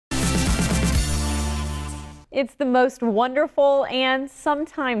It's the most wonderful and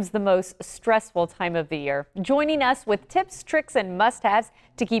sometimes the most stressful time of the year. Joining us with tips, tricks, and must-haves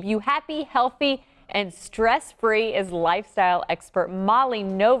to keep you happy, healthy, and stress-free is lifestyle expert Molly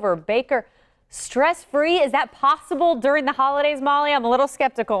Nover-Baker. Stress-free, is that possible during the holidays, Molly? I'm a little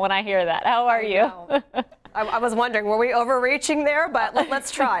skeptical when I hear that. How are you? I was wondering, were we overreaching there? But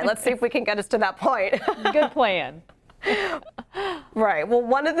let's try. Let's see if we can get us to that point. Good plan. Right. Well,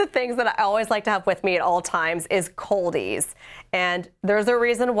 one of the things that I always like to have with me at all times is coldies. And there's a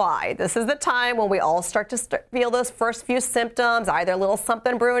reason why. This is the time when we all start to feel those first few symptoms, either a little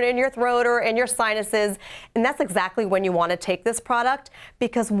something brewing in your throat or in your sinuses. And that's exactly when you want to take this product,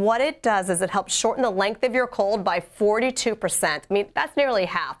 because what it does is it helps shorten the length of your cold by 42%. I mean, that's nearly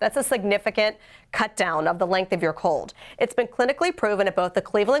half. That's a significant cut down of the length of your cold. It's been clinically proven at both the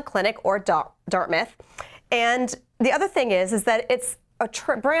Cleveland Clinic or Dartmouth. And the other thing is that it's a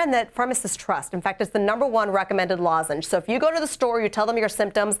brand that pharmacists trust. In fact, it's the #1 recommended lozenge. So if you go to the store, you tell them your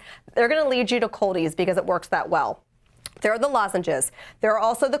symptoms, they're going to lead you to coldies because it works that well. There are the lozenges. There are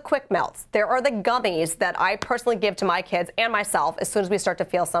also the quick melts. There are the gummies that I personally give to my kids and myself as soon as we start to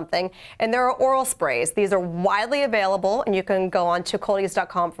feel something. And there are oral sprays. These are widely available, and you can go on to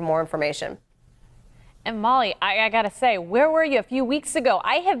coldies.com for more information. And Molly, I gotta say, where were you a few weeks ago?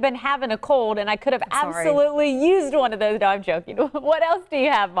 I have been having a cold, and I could have absolutely used one of those. No, I'm joking. What else do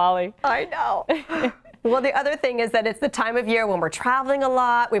you have, Molly? I know. Well, the other thing is that it's the time of year when we're traveling a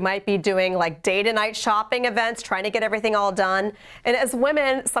lot. We might be doing like day-to-night shopping events, trying to get everything all done. And as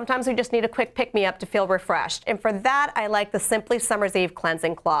women, sometimes we just need a quick pick-me-up to feel refreshed. And for that, I like the Simply Summer's Eve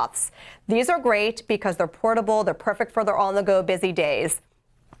cleansing cloths. These are great because they're portable. They're perfect for their on-the-go busy days.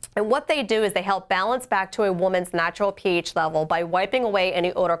 And what they do is they help balance back to a woman's natural pH level by wiping away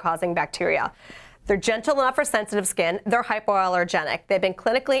any odor-causing bacteria. They're gentle enough for sensitive skin. They're hypoallergenic. They've been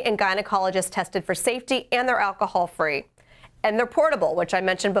clinically and gynecologists tested for safety, and they're alcohol-free. And they're portable, which I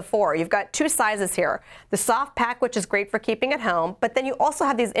mentioned before. You've got 2 sizes here. The soft pack, which is great for keeping at home, but then you also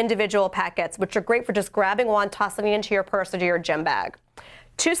have these individual packets, which are great for just grabbing one, tossing it into your purse or to your gym bag.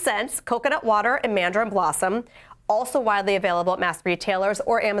 2 scents, coconut water and mandarin blossom. Also widely available at mass retailers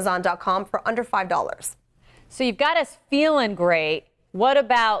or Amazon.com for under $5. So you've got us feeling great. What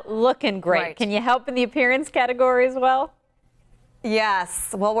about looking great? Right. Can you help in the appearance category as well?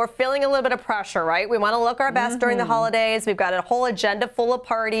 Yes. Well, we're feeling a little bit of pressure, right? We want to look our best during the holidays. We've got a whole agenda full of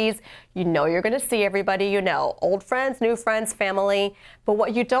parties. You know you're going to see everybody you know, old friends, new friends, family. But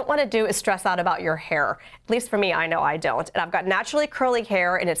what you don't want to do is stress out about your hair. At least for me, I know I don't. And I've got naturally curly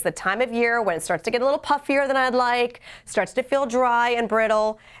hair, and it's the time of year when it starts to get a little puffier than I'd like, starts to feel dry and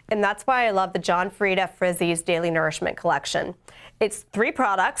brittle. And that's why I love the John Frieda Frizzies Daily Nourishment Collection. It's 3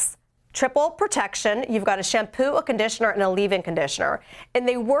 products. Triple protection. You've got a shampoo, a conditioner, and a leave-in conditioner. And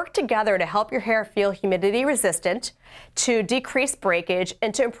they work together to help your hair feel humidity resistant, to decrease breakage,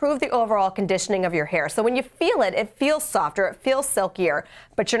 and to improve the overall conditioning of your hair. So when you feel it, it feels softer, it feels silkier,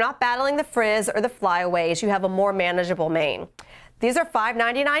 but you're not battling the frizz or the flyaways. You have a more manageable mane. These are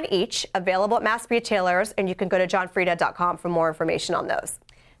 $5.99 each, available at mass retailers, and you can go to johnfrieda.com for more information on those.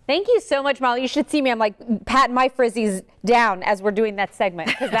 Thank you so much, Molly. You should see me. I'm like patting my frizzies down as we're doing that segment,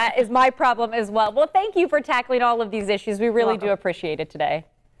 because that is my problem as well. Well, thank you for tackling all of these issues. We really do appreciate it today.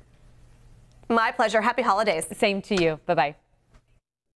 My pleasure. Happy holidays. Same to you. Bye-bye.